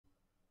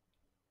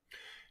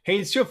Hey,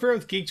 it's Joe Fair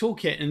with Geek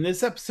Toolkit. In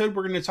this episode,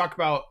 we're going to talk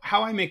about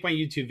how I make my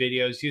YouTube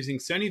videos using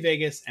Sony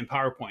Vegas and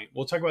PowerPoint.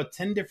 We'll talk about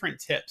 10 different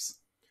tips.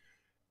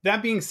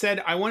 That being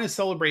said, I want to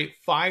celebrate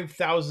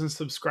 5,000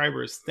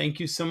 subscribers. Thank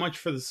you so much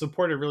for the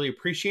support. I really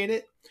appreciate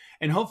it.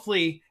 And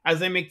hopefully,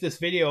 as I make this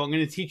video, I'm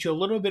going to teach you a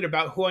little bit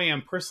about who I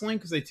am personally,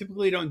 because I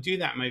typically don't do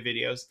that in my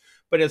videos.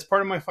 But as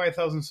part of my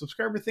 5,000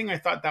 subscriber thing, I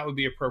thought that would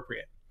be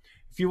appropriate.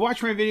 If you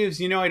watch my videos,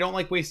 you know I don't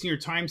like wasting your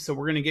time, so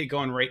we're going to get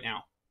going right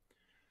now.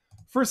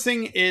 First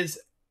thing is,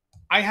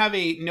 I have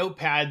a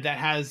notepad that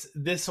has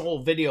this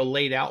whole video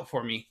laid out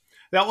for me.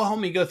 That will help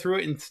me go through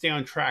it and stay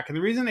on track. And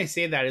the reason I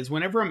say that is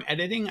whenever I'm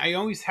editing, I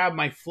always have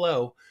my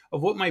flow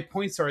of what my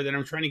points are that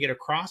I'm trying to get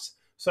across,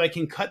 so I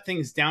can cut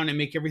things down and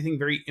make everything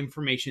very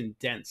information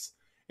dense.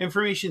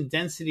 Information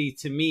density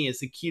to me is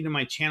the key to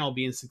my channel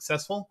being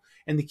successful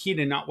and the key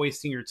to not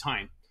wasting your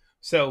time.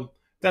 So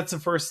that's the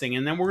first thing.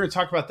 And then we're going to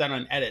talk about that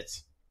on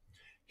edits.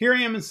 Here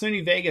I am in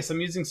Sony Vegas.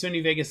 I'm using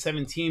Sony Vegas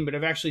 17, but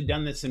I've actually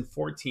done this in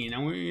 14.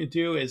 And what we're going to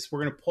do is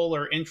we're going to pull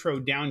our intro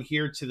down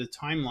here to the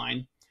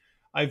timeline.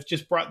 I've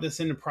just brought this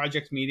into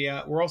Project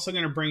Media. We're also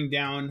going to bring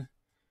down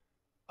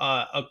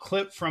a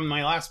clip from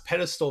my last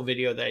pedestal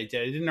video that I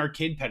did. I did an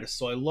arcade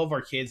pedestal. I love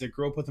arcades. I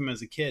grew up with them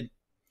as a kid.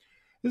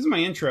 This is my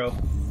intro.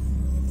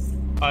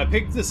 I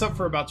picked this up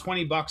for about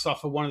 20 bucks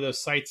off of one of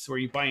those sites where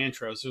you buy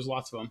intros. There's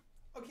lots of them.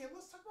 Okay,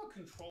 let's talk about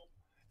control.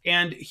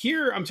 And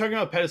here I'm talking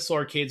about pedestal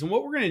arcades. And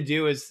what we're going to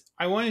do is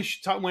I want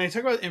to talk, when I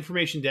talk about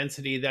information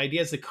density, the idea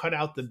is to cut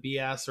out the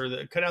BS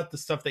or cut out the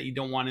stuff that you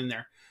don't want in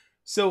there.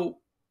 So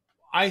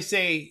I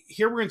say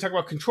here we're going to talk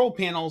about control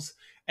panels,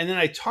 and then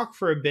I talk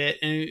for a bit.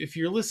 And if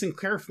you're listening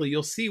carefully,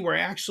 you'll see where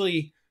I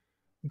actually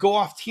go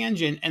off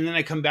tangent and then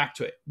I come back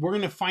to it. We're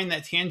going to find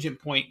that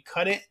tangent point,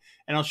 cut it,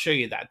 and I'll show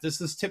you that.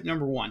 This is tip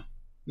number one.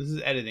 This is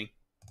editing.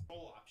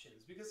 Control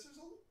options, because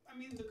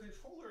the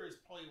controller is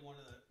probably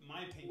in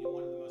my opinion,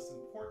 one of the most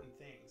important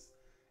things.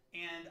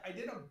 And I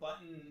did a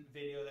button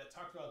video that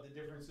talked about the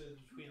differences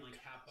between like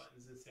half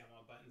buttons and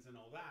stand-on buttons and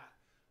all that.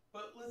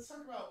 But let's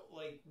talk about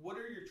what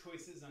are your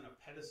choices on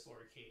a pedestal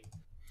arcade?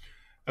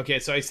 Okay,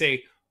 so I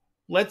say,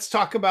 let's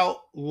talk about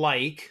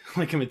like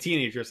I'm a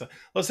teenager. So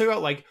let's talk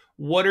about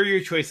what are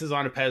your choices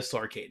on a pedestal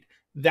arcade?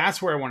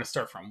 That's where I want to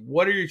start from.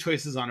 What are your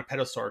choices on a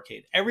pedestal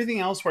arcade? Everything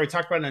else where I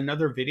talk about in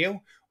another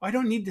video, I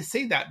don't need to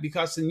say that,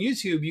 because in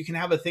YouTube, you can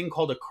have a thing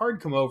called a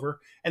card come over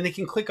and they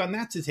can click on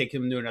that to take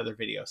them to another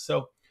video.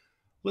 So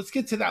let's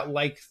get to that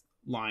like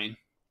line.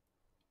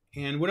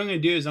 And what I'm going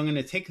to do is I'm going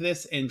to take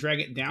this and drag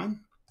it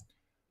down.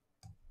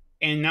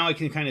 And now I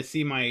can kind of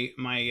see my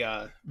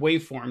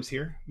waveforms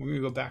here. We're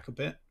going to go back a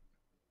bit.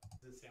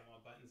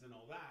 Buttons and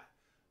all that.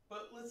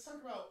 But let's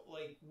talk about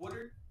what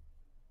are...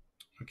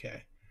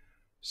 Okay.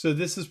 So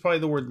this is probably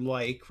the word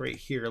like right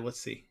here.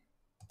 Let's see.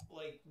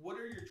 What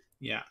are your...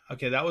 Yeah.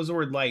 Okay. That was the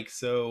word like.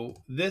 So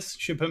this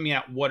should put me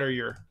at what are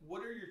your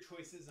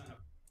choices on a...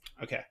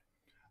 Okay. I'm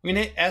going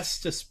to hit S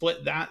to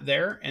split that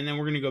there. And then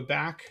we're going to go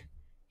back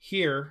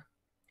here.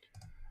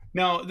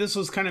 Now, this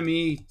was kind of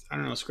me, I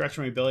don't know,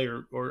 scratching my belly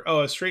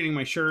or straightening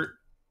my shirt.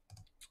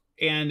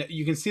 And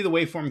you can see the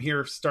waveform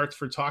here starts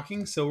for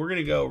talking. So we're going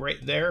to go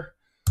right there.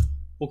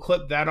 We'll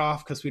clip that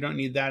off because we don't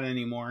need that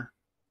anymore.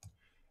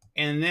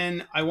 And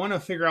then I want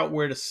to figure out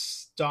where to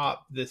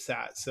stop this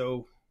at.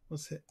 So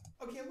let's hit.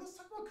 Okay, let's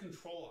talk about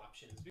control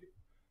options.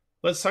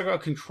 Let's talk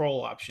about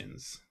control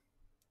options.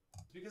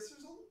 Because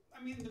there's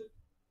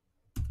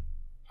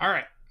all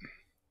right.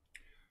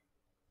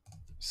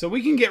 So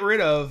we can get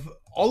rid of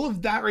all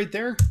of that right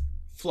there.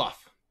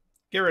 Fluff.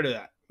 Get rid of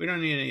that. We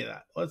don't need any of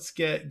that. Let's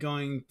get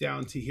going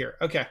down to here.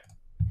 Okay.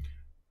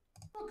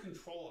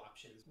 Control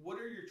options. What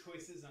are your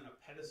choices on a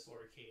pedestal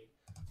arcade?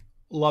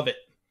 Love it.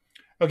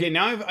 Okay,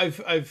 now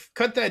I've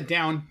cut that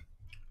down,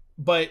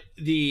 but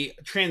the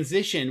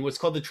transition, what's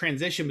called the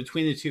transition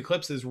between the two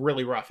clips, is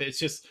really rough. It's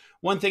just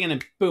one thing and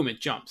then boom,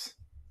 it jumps.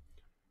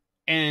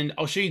 And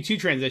I'll show you two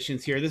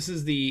transitions here. This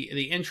is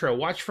the intro.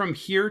 Watch from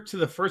here to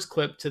the first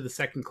clip to the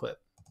second clip.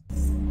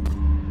 Okay,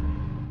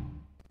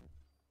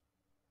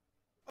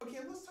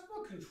 let's talk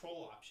about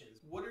control options.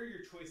 What are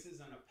your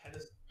choices on a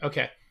pedestal?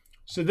 Okay,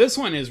 so this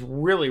one is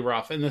really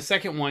rough, and the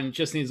second one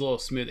just needs a little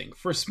smoothing.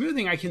 For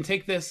smoothing, I can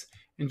take this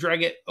and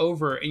drag it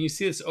over, and you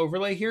see this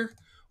overlay here?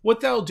 What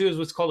that'll do is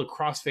what's called a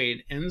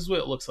crossfade, and this is what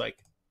it looks like.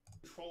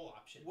 Control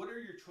option. What are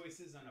your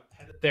choices on a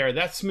pedestal? There,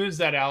 that smooths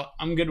that out.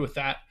 I'm good with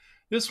that.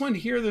 This one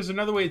here, there's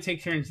another way to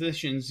take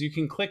transitions. You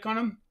can click on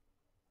them,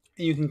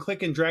 and you can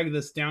click and drag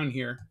this down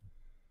here.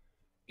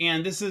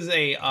 And this is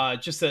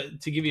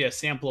to give you a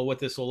sample of what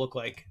this will look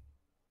like.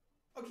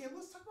 Okay,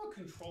 let's talk about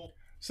control.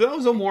 So that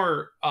was a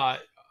more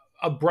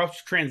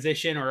abrupt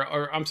transition,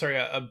 or I'm sorry,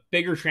 a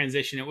bigger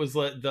transition. It was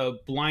the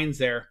blinds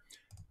there.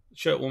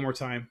 Show it one more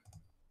time.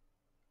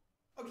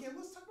 Okay,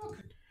 let's talk about...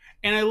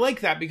 And I like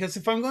that because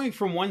if I'm going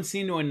from one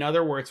scene to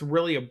another where it's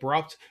really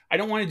abrupt, I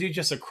don't want to do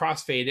just a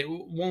crossfade. It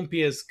won't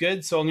be as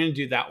good, so I'm going to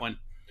do that one.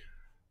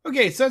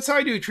 Okay, so that's how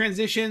I do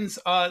transitions.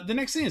 The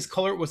next thing is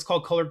color, what's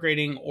called color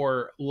grading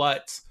or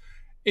LUTs.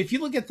 if you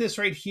look at this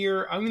right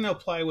here, I'm going to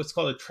apply what's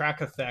called a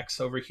track effects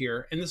over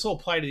here. And this will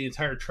apply to the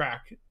entire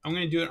track. I'm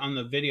going to do it on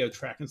the video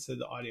track instead of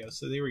the audio.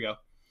 So there we go.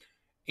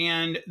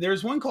 And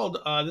there's one called,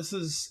 this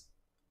is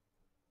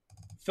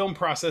Film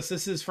Process.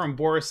 This is from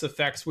Boris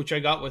Effects, which I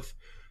got with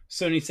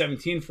Sony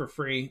 17 for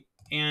free.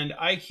 And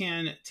I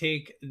can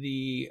take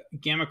the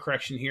gamma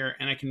correction here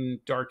and I can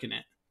darken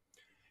it.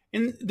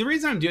 And the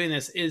reason I'm doing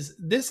this is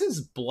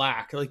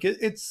black. Like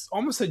it's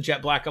almost a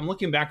jet black. I'm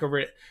looking back over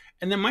it.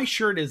 And then my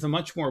shirt is a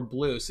much more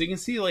blue. So you can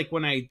see like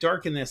when I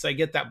darken this, I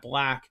get that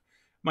black.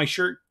 My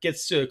shirt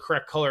gets to the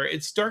correct color.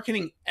 It's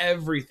darkening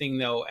everything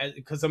though,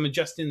 because I'm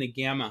adjusting the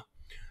gamma.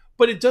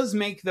 But it does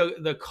make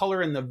the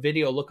color in the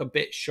video look a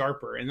bit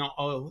sharper. And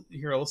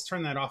here, let's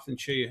turn that off and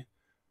show you.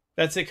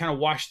 That's it, kind of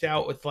washed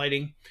out with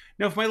lighting.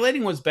 Now, if my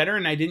lighting was better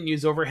and I didn't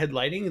use overhead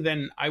lighting,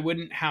 then I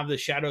wouldn't have the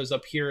shadows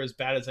up here as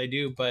bad as I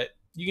do. But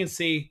you can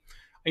see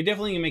I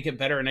definitely can make it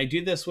better. And I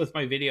do this with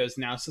my videos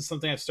now. So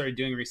something I've started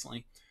doing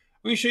recently.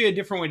 I'm going to show you a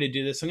different way to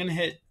do this. I'm going to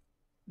hit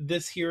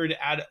this here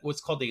to add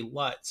what's called a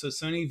LUT. So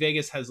Sony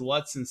Vegas has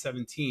LUTs in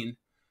 17.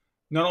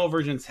 Not all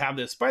versions have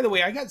this. By the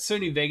way, I got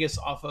Sony Vegas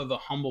off of a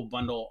Humble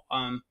bundle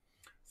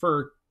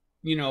for,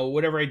 you know,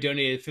 whatever I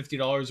donated,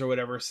 $50 or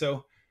whatever.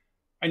 So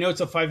I know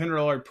it's a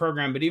 $500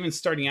 program, but even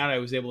starting out, I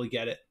was able to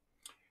get it.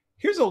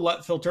 Here's a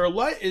LUT filter. A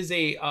LUT is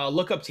a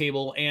lookup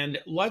table, and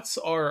LUTs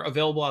are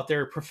available out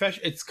there.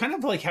 It's kind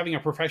of like having a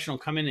professional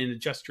come in and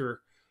adjust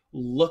your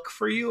look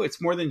for you.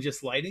 It's more than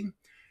just lighting.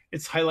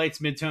 It's highlights,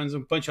 midtones, a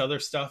bunch of other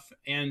stuff.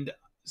 And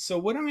so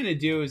what I'm going to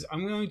do is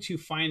I'm going to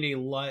find a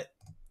LUT,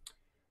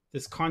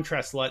 this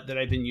contrast LUT that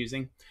I've been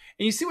using.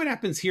 And you see what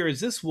happens here is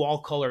this wall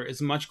color is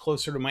much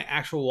closer to my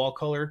actual wall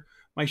color.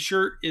 My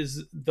shirt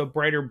is the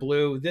brighter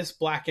blue. This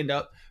blackened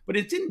up, but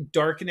it didn't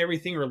darken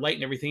everything or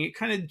lighten everything. It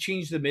kind of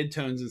changed the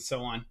midtones and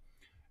so on.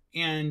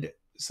 And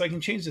so I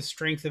can change the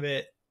strength of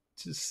it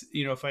to,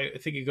 you know, if I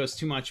think it goes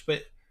too much,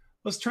 but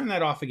let's turn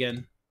that off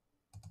again.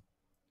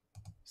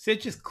 So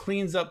it just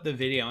cleans up the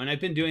video. And I've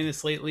been doing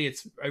this lately.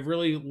 I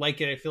really like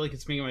it. I feel like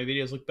it's making my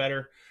videos look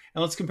better.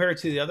 And let's compare it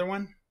to the other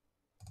one.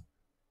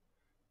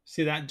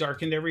 See, that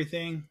darkened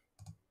everything.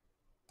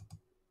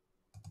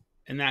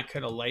 And that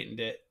kind of lightened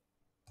it.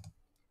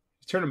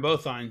 Turn them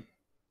both on,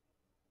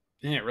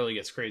 and it really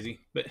gets crazy.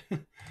 But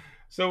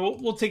so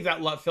we'll take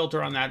that LUT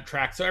filter on that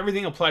track. So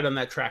everything applied on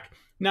that track.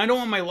 Now I don't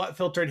want my LUT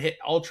filter to hit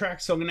all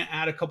tracks, so I'm going to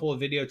add a couple of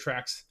video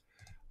tracks.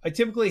 I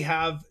typically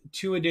have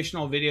 2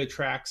 additional video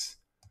tracks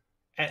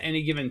at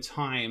any given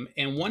time,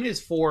 and one is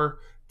for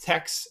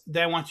text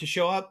that I want to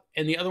show up,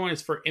 and the other one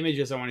is for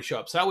images I want to show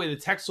up. So that way the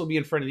text will be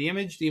in front of the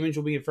image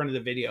will be in front of the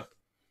video.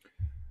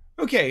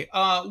 Okay,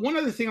 one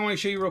other thing I want to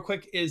show you real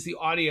quick is the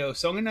audio.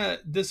 So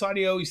this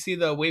audio, you see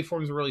the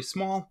waveforms are really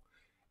small.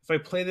 If I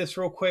play this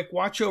real quick,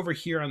 watch over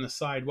here on the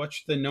side,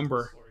 watch the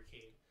number.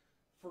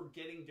 For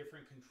getting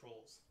different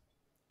controls.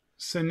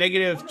 So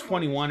negative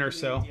 21 or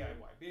so.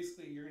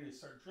 Basically, you're going to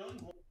start drilling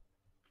holes.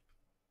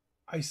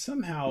 I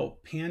somehow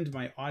panned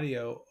my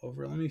audio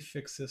over. Let me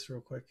fix this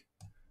real quick.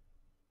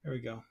 There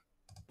we go.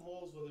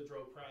 Holes with a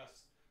drill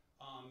press.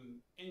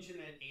 Engine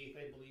at 8th,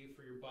 I believe,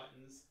 for your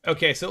buttons.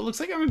 Okay, so it looks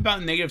like I'm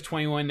about negative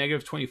 21,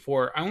 negative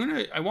 24.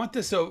 I want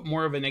this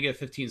more of a negative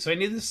 15. So I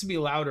need this to be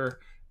louder.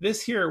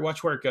 This here,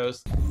 watch where it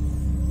goes.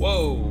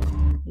 Whoa,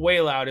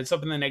 way loud. It's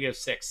up in the negative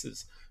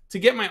 6s. To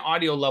get my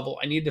audio level,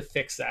 I need to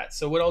fix that.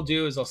 So what I'll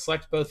do is I'll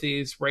select both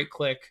these, right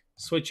click,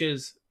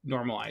 switches,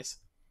 normalize.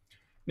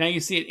 Now you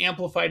see it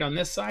amplified on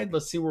this side.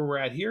 Let's see where we're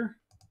at here.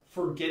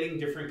 For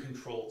getting different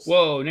controls.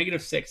 Whoa,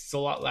 negative 6. It's a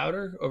lot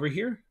louder over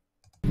here.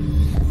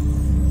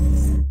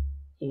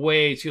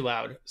 Way too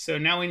loud. So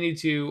now we need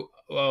to,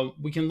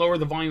 we can lower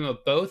the volume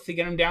of both to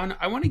get them down.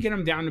 I want to get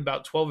them down to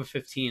about 12 or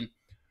 15.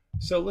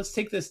 So let's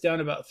take this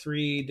down about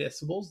 3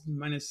 decibels,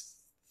 minus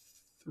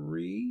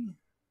 3.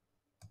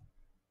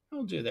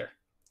 I'll do there.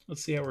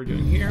 Let's see how we're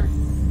doing here.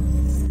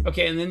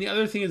 Okay, and then the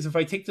other thing is if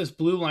I take this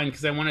blue line,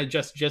 because I want to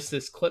adjust just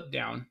this clip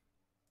down.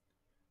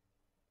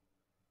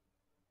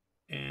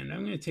 And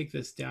I'm going to take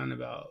this down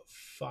about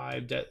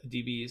 5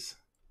 dBs.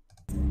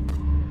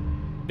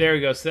 There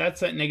we go. So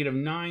that's at negative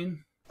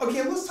 9.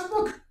 Okay, let's talk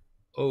about...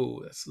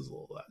 Oh, this is a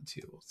little loud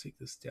too. We'll take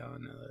this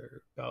down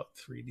another about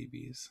 3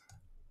 dBs.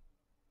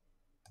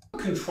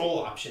 Control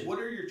option. What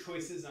are your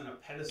choices on a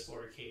pedestal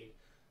arcade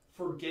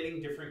for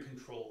getting different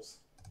controls?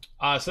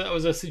 So that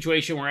was a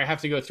situation where I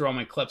have to go through all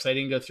my clips. I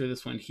didn't go through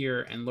this one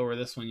here and lower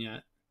this one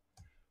yet.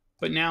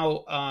 But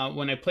now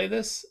when I play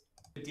this...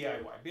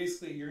 DIY.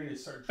 Basically, you're going to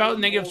start... About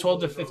negative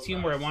 12 to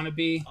 15 where I want to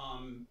be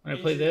when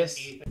I play this.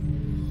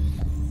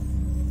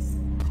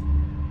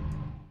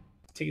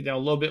 Take it down a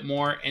little bit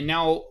more, and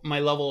now my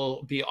level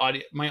will be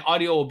my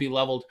audio will be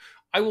leveled.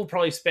 I will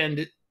probably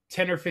spend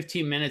 10 or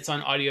 15 minutes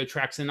on audio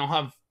tracks, and I'll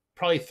have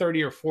probably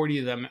 30 or 40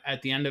 of them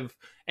at the end of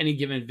any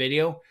given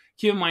video.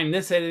 Keep in mind,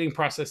 this editing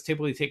process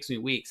typically takes me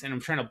weeks, and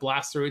I'm trying to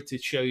blast through it to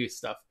show you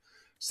stuff.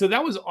 So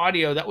that was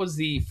audio. That was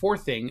the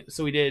 4th thing.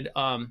 So we did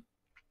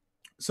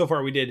so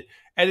far we did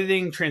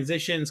editing,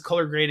 transitions,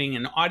 color grading,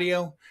 and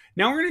audio.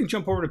 Now we're going to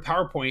jump over to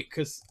PowerPoint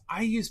because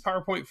I use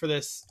PowerPoint for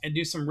this and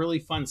do some really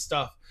fun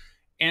stuff.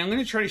 And I'm going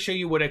to try to show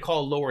you what I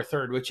call a lower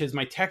third, which is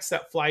my text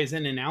that flies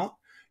in and out.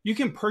 You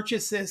can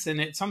purchase this, and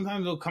it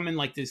sometimes will come in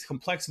like these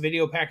complex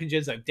video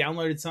packages. I've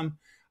downloaded some.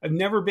 I've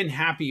never been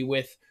happy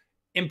with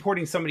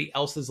importing somebody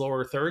else's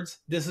lower thirds.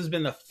 This has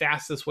been the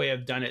fastest way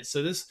I've done it.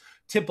 So this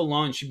tip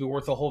alone should be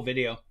worth a whole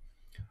video.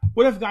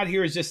 What I've got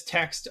here is just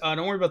text.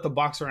 Don't worry about the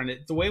box around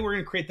it. The way we're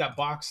going to create that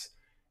box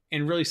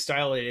and really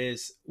style it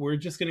is we're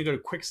just going to go to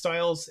quick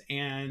styles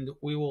and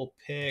we will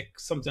pick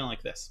something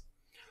like this.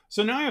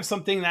 So now I have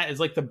something that is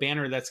like the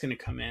banner that's going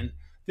to come in.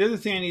 The other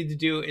thing I need to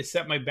do is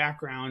set my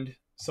background.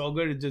 So I'll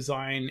go to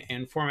design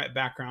and format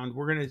background.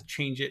 We're going to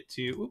change it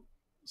to,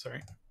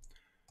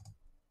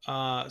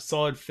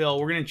 solid fill.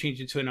 We're going to change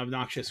it to an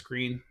obnoxious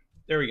green.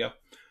 There we go.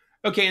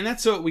 Okay, and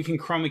that's so we can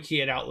chroma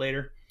key it out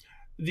later.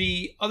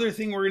 The other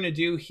thing we're going to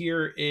do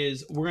here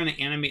is we're going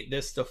to animate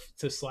this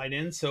to slide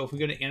in. So if we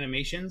go to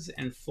animations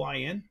and fly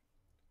in,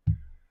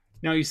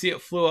 now you see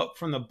it flew up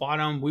from the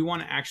bottom. We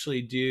want to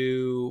actually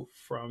do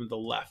from the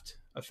left,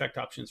 effect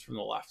options from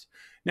the left.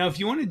 Now, if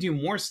you want to do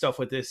more stuff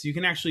with this, you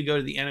can actually go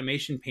to the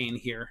animation pane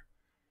here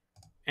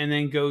and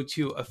then go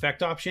to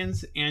effect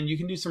options, and you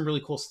can do some really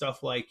cool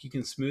stuff like you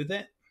can smooth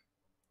it.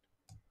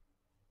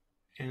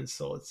 And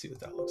so let's see what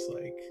that looks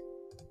like.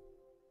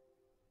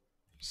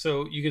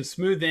 So you can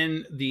smooth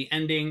in the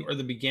ending or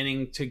the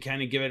beginning to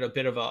kind of give it a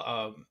bit of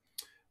a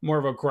more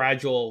of a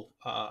gradual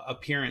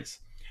appearance.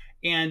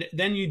 And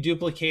then you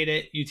duplicate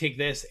it, you take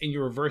this and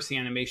you reverse the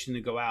animation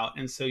to go out.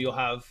 And so you'll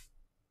have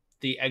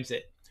the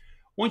exit.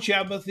 Once you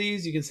have both of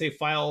these, you can say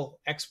file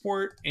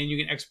export and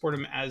you can export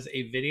them as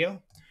a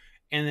video.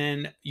 And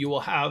then you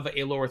will have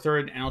a lower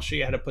third, and I'll show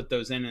you how to put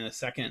those in a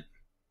second.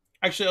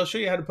 Actually, I'll show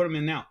you how to put them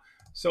in now.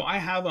 So I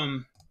have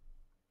them.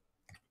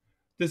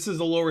 This is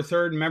the lower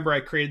third. Remember, I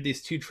created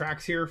these two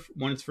tracks here.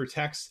 One is for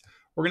text.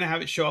 We're going to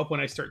have it show up when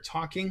I start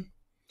talking.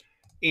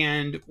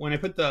 And when I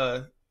put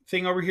the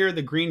thing over here,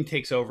 the green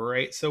takes over,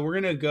 right? So we're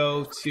going to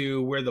go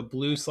to where the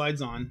blue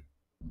slides on.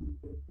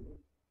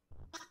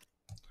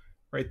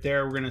 Right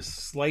there, we're going to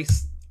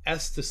slice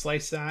S to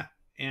slice that.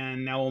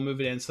 And now we'll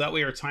move it in. So that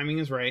way our timing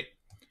is right.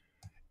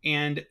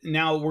 And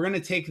now we're going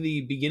to take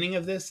the beginning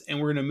of this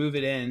and we're going to move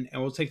it in.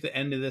 And we'll take the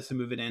end of this and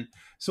move it in.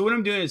 So what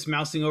I'm doing is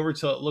mousing over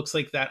till it looks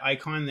like that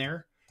icon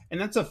there. And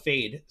that's a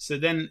fade. So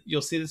then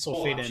you'll see this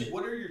will fade in.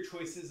 What are your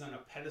choices on a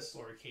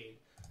pedestal arcade?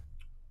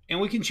 And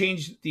we can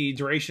change the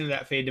duration of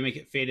that fade to make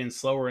it fade in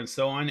slower and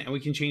so on. And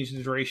we can change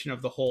the duration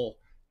of the whole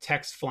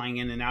text flying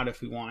in and out if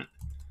we want.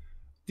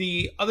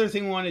 The other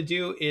thing we want to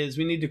do is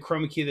we need to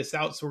chroma key this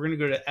out. So we're going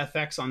to go to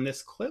FX on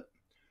this clip.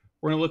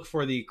 We're going to look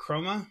for the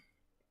chroma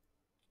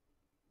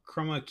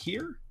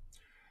keyer.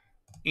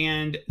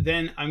 And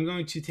then I'm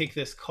going to take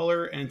this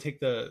color and take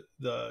the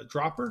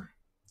dropper.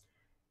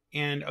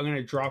 And I'm going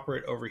to dropper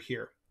it over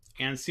here.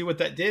 And see what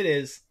that did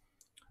is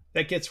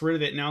that gets rid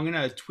of it. Now I'm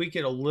going to tweak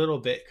it a little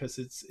bit because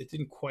it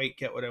didn't quite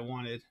get what I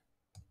wanted.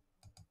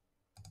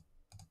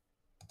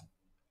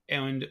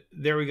 And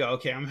there we go.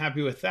 Okay, I'm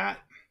happy with that.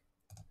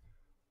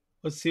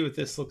 Let's see what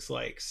this looks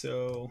like.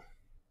 So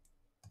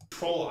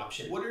control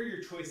option. What are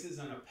your choices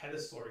on a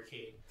pedestal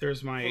arcade?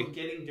 There's my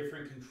getting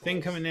different controls.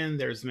 Thing coming in.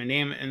 There's my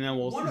name, and then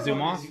we'll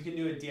zoom off. You can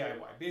do a DIY.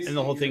 Basically, and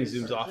the whole thing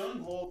zooms off.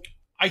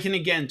 I can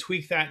again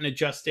tweak that and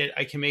adjust it.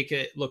 I can make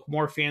it look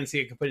more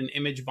fancy. I can put an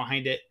image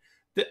behind it.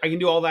 I can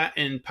do all that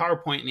in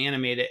PowerPoint and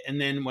animate it. And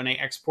then when I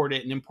export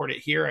it and import it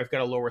here, I've got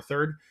a lower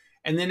third.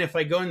 And then if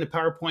I go into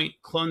PowerPoint,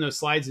 clone those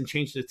slides and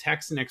change the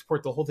text and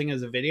export the whole thing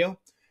as a video,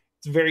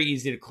 it's very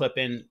easy to clip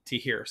in to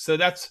here. So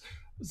that's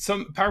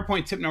some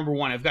PowerPoint tip number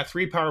one. I've got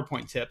 3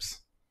 PowerPoint tips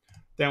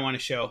that I want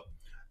to show.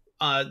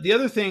 The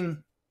other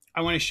thing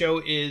I want to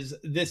show is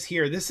this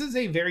here. This is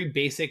a very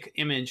basic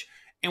image.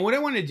 And what I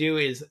want to do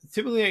is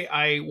typically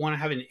I want to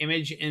have an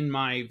image in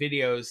my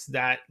videos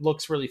that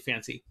looks really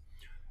fancy.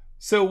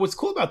 So what's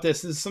cool about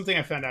this is something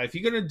I found out. If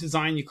you go to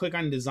design, you click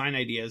on design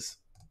ideas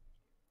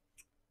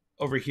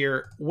over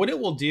here, what it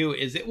will do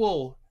is it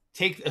will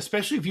take,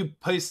 especially if you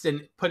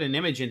put an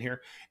image in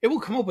here, it will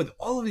come up with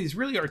all of these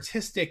really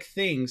artistic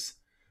things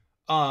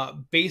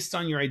based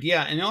on your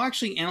idea. And it'll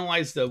actually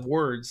analyze the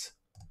words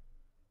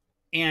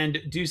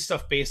and do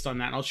stuff based on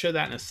that. And I'll show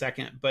that in a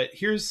second. But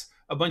here's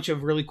a bunch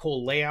of really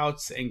cool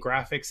layouts and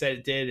graphics that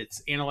it did.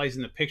 It's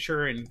analyzing the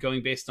picture and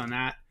going based on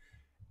that.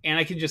 And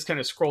I can just kind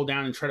of scroll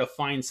down and try to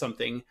find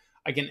something.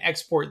 I can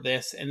export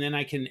this and then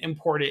I can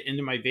import it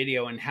into my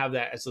video and have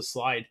that as a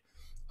slide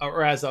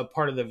or as a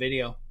part of the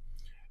video.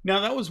 Now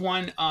that was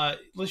one.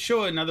 Let's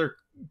show another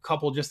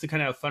couple just to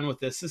kind of have fun with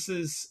this. This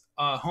is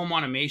home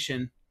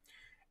automation.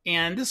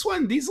 And this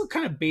one, these look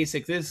kind of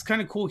basic. This is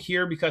kind of cool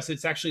here because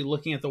it's actually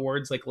looking at the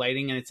words like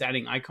lighting and it's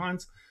adding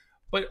icons.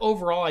 But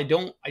overall, I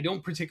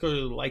don't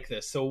particularly like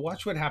this. So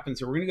watch what happens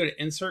here. We're going to go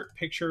to insert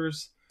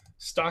pictures,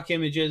 stock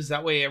images.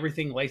 That way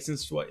everything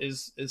licensed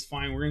is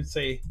fine. We're going to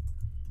say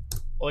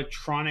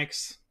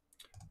electronics.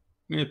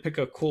 I'm going to pick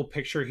a cool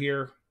picture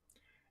here.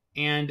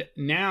 And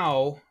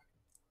now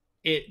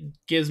it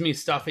gives me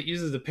stuff. It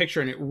uses the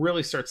picture and it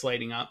really starts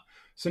lighting up.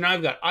 So now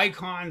I've got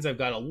icons, I've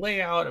got a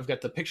layout, I've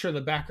got the picture of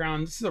the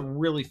background. This is a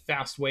really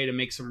fast way to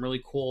make some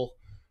really cool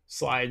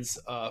slides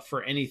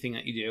for anything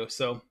that you do.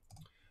 So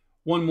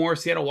one more,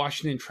 Seattle,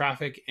 Washington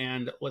traffic.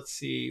 And let's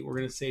see, we're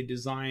going to say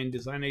design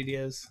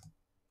ideas.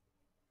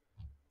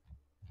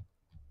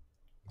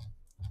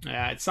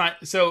 It's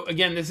not. So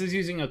again, this is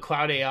using a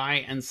cloud AI,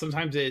 and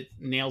sometimes it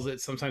nails it,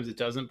 sometimes it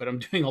doesn't. But I'm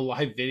doing a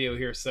live video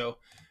here, so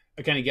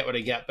I kind of get what I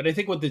get. But I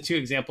think with the two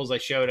examples I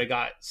showed, I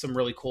got some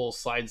really cool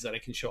slides that I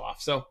can show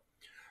off. So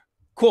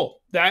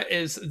cool. That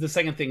is the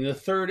second thing. The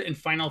third and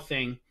final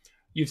thing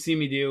you've seen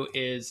me do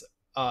is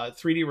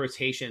 3D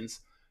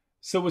rotations.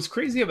 So what's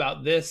crazy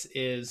about this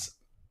is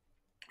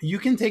you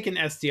can take an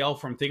STL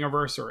from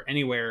Thingiverse or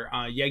anywhere,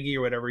 Yegi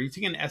or whatever. You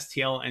take an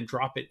STL and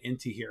drop it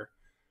into here.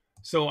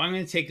 So I'm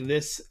going to take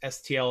this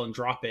STL and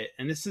drop it.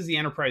 And this is the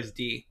Enterprise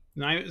D.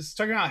 Now I was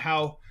talking about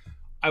how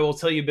I will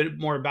tell you a bit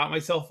more about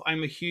myself.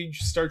 I'm a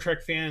huge Star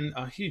Trek fan,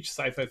 a huge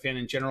sci-fi fan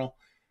in general.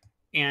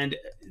 And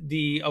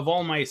of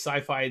all my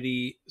sci-fi,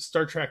 the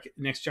Star Trek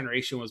Next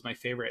Generation was my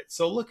favorite.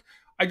 So look,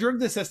 I drug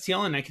this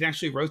STL and I can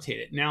actually rotate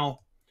it.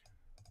 Now,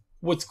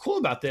 what's cool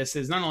about this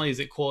is not only is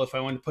it cool if I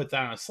want to put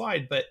that on a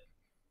slide, but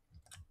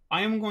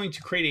I am going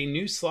to create a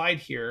new slide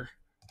here.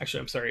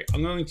 Actually, I'm sorry.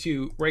 I'm going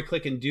to right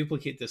click and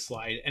duplicate this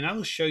slide, and I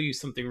will show you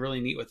something really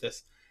neat with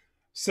this.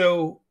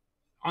 So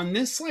on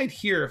this slide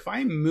here, if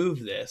I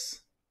move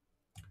this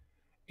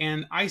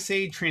and I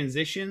say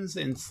transitions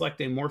and select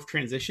a morph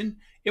transition,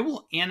 it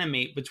will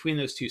animate between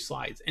those two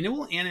slides, and it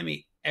will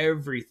animate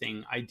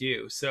everything I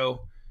do.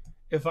 So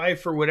if I,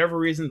 for whatever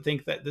reason,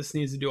 think that this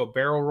needs to do a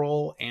barrel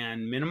roll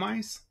and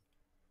minimize,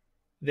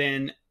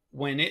 then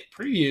when it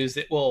previews,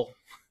 it will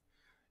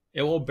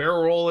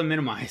barrel roll and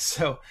minimize.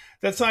 So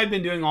that's how I've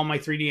been doing all my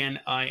 3D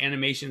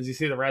animations. You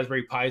see the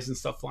Raspberry Pis and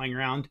stuff flying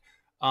around.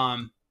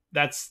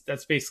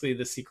 That's basically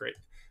the secret.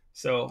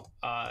 So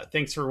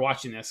thanks for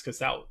watching this,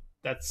 because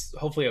that's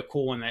hopefully a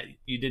cool one that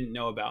you didn't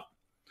know about.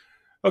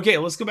 Okay,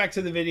 let's go back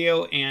to the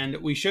video, and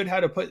we showed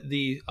how to put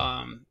the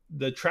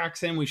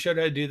tracks in. We showed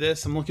how to do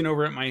this. I'm looking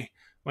over at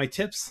my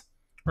tips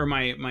or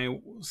my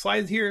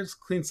slides here. It's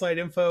clean slide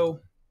info.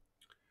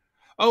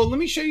 Oh, let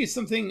me show you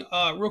something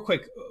real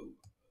quick.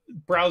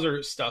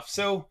 Browser stuff.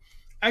 So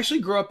I actually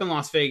grew up in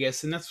Las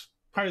Vegas, and that's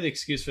part of the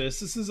excuse for this.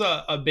 This is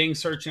a Bing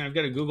search, and I've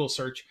got a Google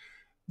search.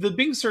 The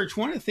Bing search,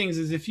 one of the things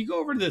is if you go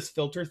over to this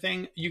filter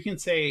thing, you can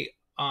say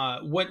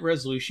what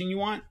resolution you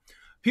want.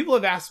 People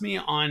have asked me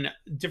on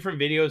different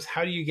videos,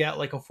 how do you get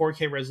like a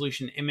 4K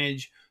resolution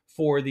image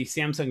for the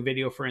Samsung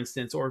video, for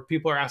instance, or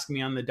people are asking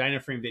me on the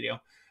Dynaframe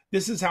video.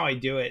 This is how I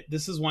do it.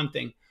 This is one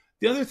thing.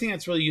 The other thing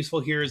that's really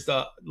useful here is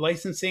the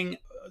licensing.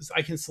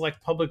 I can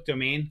select public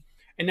domain.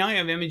 And now I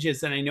have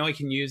images that I know I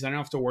can use. I don't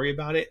have to worry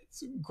about it.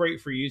 It's great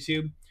for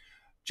YouTube.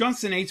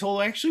 Johnston Atoll,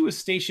 I actually was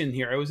stationed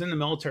here. I was in the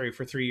military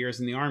for 3 years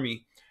in the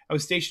Army. I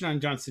was stationed on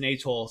Johnston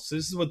Atoll. So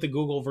this is what the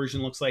Google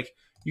version looks like.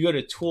 You go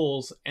to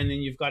Tools, and then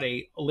you've got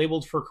a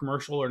labeled for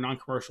commercial or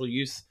non-commercial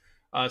use.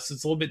 So it's a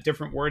little bit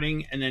different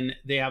wording. And then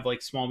they have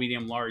like small,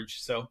 medium,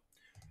 large. So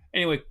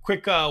anyway,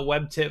 quick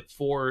web tip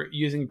for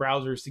using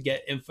browsers to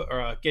get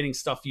info, getting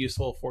stuff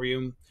useful for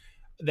you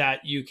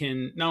that you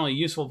can, not only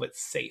useful, but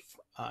safe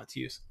to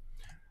use.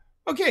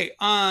 Okay,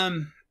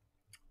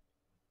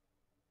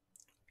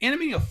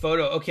 animating a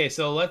photo. Okay,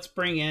 so let's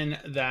bring in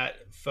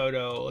that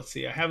photo. Let's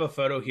see, I have a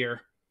photo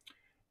here.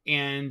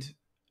 And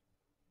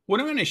what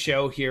I'm going to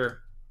show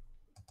here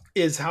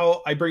is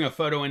how I bring a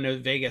photo into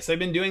Vegas. I've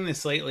been doing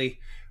this lately.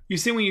 You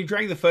see when you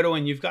drag the photo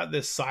and you've got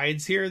this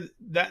sides here,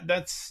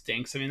 that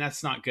stinks. I mean,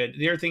 that's not good.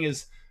 The other thing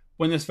is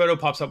when this photo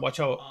pops up, watch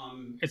how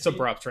it's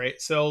abrupt,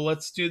 right? So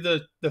let's do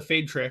the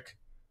fade trick.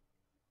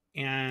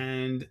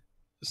 And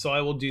so I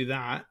will do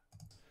that.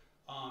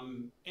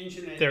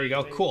 There we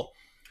go. Cool.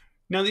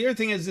 Now, the other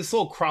thing is this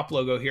little crop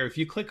logo here. If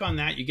you click on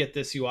that, you get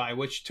this UI,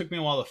 which took me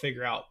a while to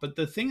figure out. But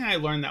the thing I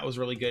learned that was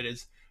really good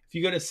is if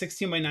you go to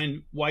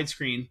 16:9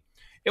 widescreen,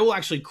 it will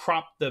actually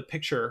crop the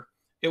picture.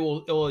 It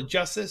will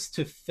adjust this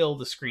to fill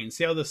the screen.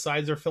 See how the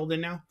sides are filled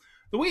in now?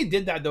 The way it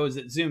did that, though, is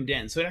it zoomed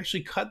in. So it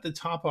actually cut the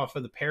top off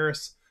of the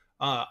Paris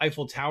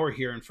Eiffel Tower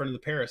here in front of the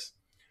Paris.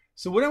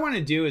 So what I want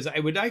to do is I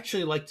would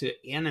actually like to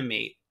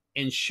animate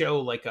and show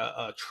like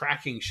a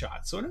tracking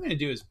shot. So what I'm going to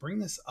do is bring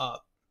this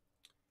up.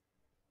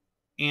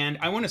 And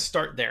I want to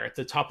start there at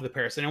the top of the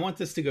Paris. And I want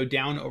this to go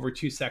down over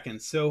 2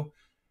 seconds. So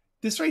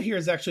this right here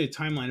is actually a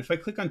timeline. If I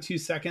click on 2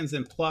 seconds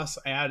and plus,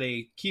 I add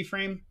a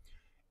keyframe.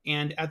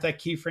 And at that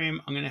keyframe,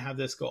 I'm going to have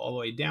this go all the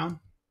way down.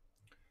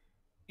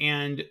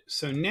 And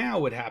so now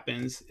what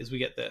happens is we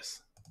get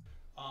this.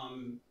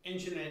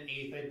 Engine at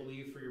 8th, I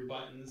believe, for your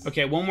buttons.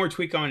 Okay, one more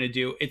tweak I'm going to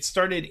do. It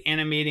started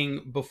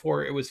animating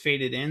before it was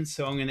faded in.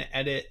 So I'm going to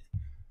edit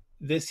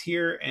this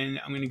here. And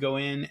I'm going to go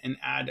in and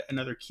add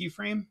another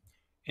keyframe.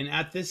 And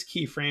at this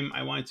keyframe,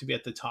 I want it to be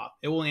at the top.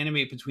 It will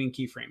animate between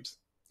keyframes.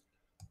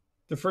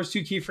 The first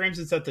 2 keyframes,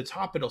 it's at the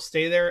top. It'll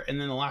stay there. And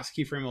then the last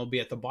keyframe will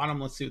be at the bottom.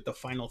 Let's see what the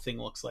final thing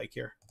looks like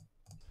here.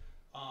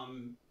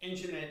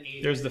 Engine at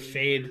 8. There's the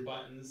fade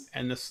buttons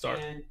and the start.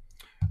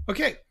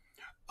 Okay.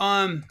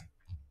 Um,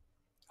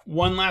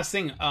 One last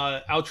thing,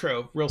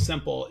 outro, real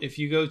simple. If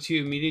you go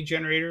to media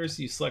generators,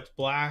 you select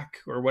black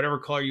or whatever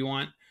color you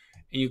want,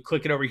 and you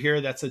click it over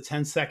here. That's a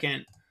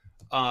 10-second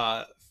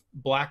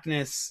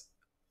blackness.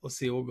 Let's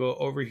see, we'll go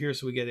over here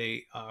so we get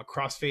a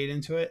crossfade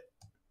into it.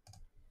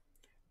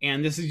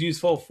 And this is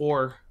useful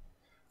for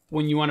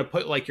when you want to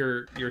put like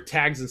your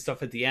tags and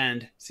stuff at the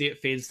end. See,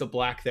 it fades to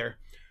black there.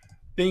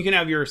 Then you can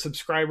have your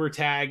subscriber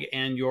tag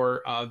and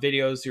your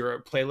videos,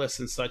 your playlists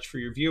and such for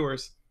your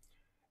viewers.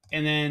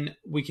 And then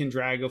we can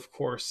drag, of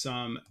course,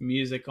 some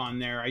music on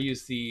there. I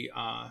use the,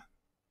 I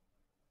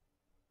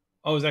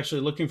was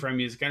actually looking for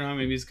music. I don't have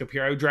my music up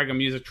here. I would drag a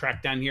music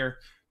track down here,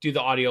 do the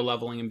audio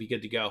leveling, and be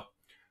good to go.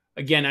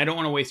 Again, I don't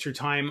want to waste your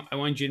time. I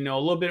want you to know a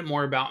little bit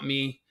more about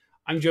me.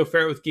 I'm Joe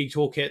Ferret with Geek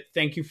Toolkit.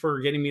 Thank you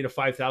for getting me to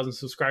 5,000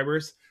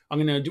 subscribers.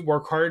 I'm going to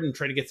work hard and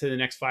try to get to the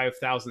next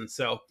 5,000.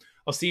 So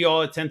I'll see you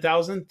all at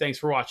 10,000. Thanks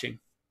for watching.